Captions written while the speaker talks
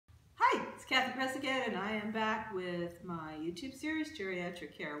Cathy Cress again, and I am back with my YouTube series,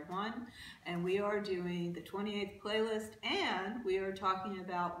 Geriatric Care 1, and we are doing the 28th playlist, and we are talking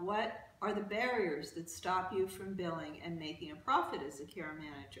about what are the barriers that stop you from billing and making a profit as a care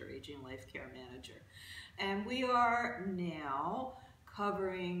manager, aging life care manager. And we are now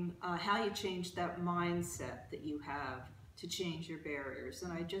covering how you change that mindset that you have to change your barriers.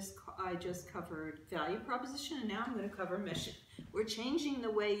 And I just covered value proposition, and now I'm going to cover mission. We're changing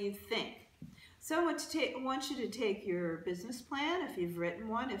the way you think. So I want you to take your business plan, if you've written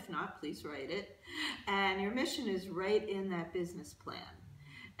one. If not, please write it. And your mission is right in that business plan.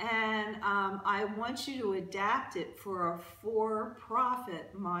 And I want you to adapt it for a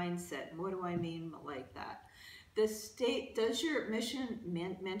for-profit mindset. What do I mean like that? Does your mission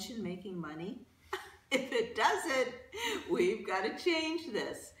mention making money? If it doesn't, we've got to change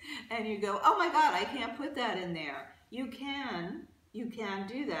this. And you go, oh my God, I can't put that in there. You can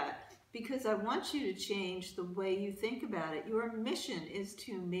do that, because I want you to change the way you think about it. Your mission is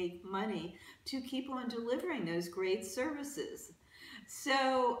to make money, to keep on delivering those great services.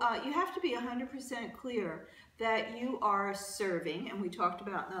 So you have to be 100% clear that you are serving, and we talked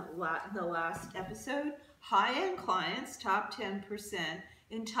about in the last episode, high-end clients, top 10%,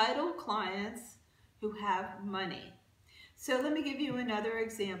 entitled clients who have money. So let me give you another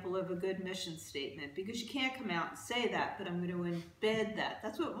example of a good mission statement, because you can't come out and say that, but I'm going to embed that.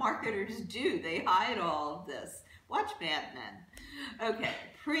 That's what marketers do. They hide all of this. Watch Mad Men. Okay,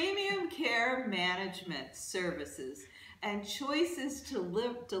 premium care management services and choices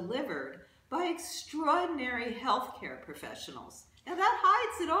delivered by extraordinary healthcare professionals. Now that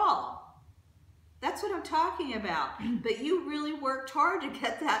hides it all. That's what I'm talking about. But you really worked hard to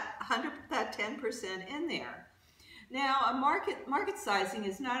get that 10% in there. Now, a market sizing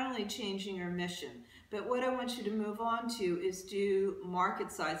is not only changing your mission, but what I want you to move on to is do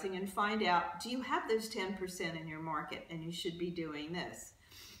market sizing and find out, do you have those 10% in your market? And you should be doing this.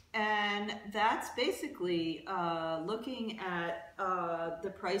 And that's basically looking at the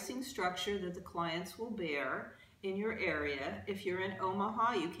pricing structure that the clients will bear in your area. If you're in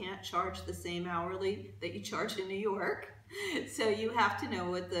Omaha, you can't charge the same hourly that you charge in New York. So you have to know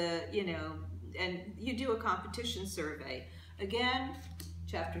what the, and you do a competition survey. Again,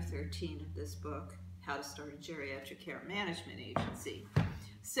 chapter 13 of this book, How to Start a Geriatric Care Management Agency.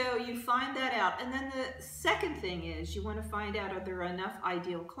 So you find that out. And then the second thing is you want to find out, are there enough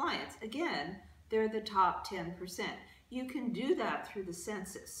ideal clients? Again, they're the top 10%. You can do that through the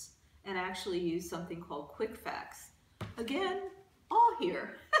census and actually use something called quick facts. Again, all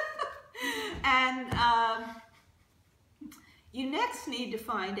here. And you next need to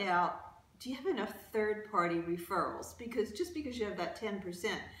find out, do you have enough third-party referrals? Because just because you have that 10%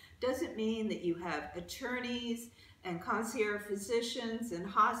 doesn't mean that you have attorneys and concierge physicians and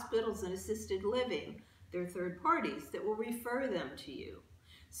hospitals and assisted living. They're third parties that will refer them to you.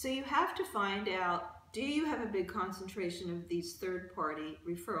 So you have to find out, do you have a big concentration of these third-party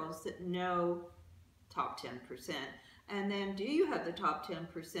referrals that know top 10%? And then do you have the top 10%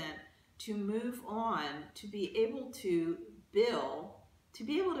 to move on, to be able to bill, to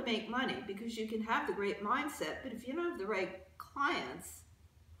be able to make money? Because you can have the great mindset, but if you don't have the right clients,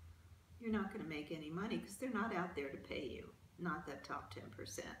 you're not going to make any money, because they're not out there to pay you, not that top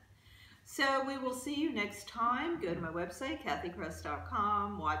 10%. So we will see you next time. Go to my website,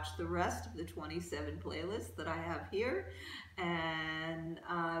 cathycress.com, watch the rest of the 27 playlists that I have here, and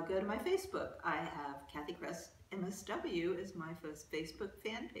go to my Facebook. I have Cathy Cress MSW as my Facebook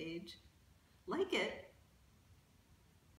fan page. Like it.